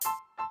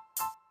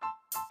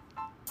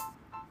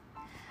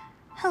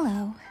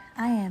Hello,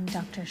 I am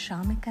Dr.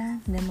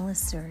 Shamika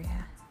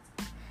Nimalasurya,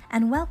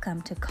 and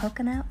welcome to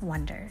Coconut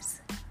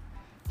Wonders.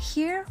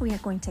 Here we are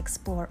going to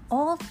explore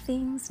all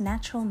things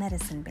natural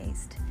medicine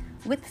based,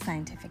 with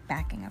scientific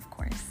backing, of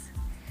course.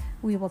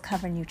 We will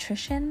cover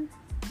nutrition,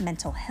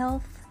 mental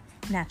health,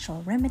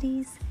 natural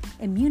remedies,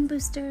 immune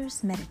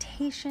boosters,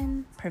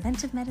 meditation,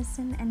 preventive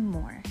medicine, and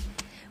more.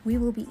 We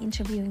will be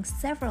interviewing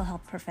several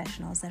health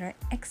professionals that are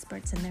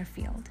experts in their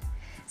field.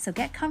 So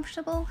get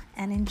comfortable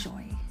and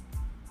enjoy.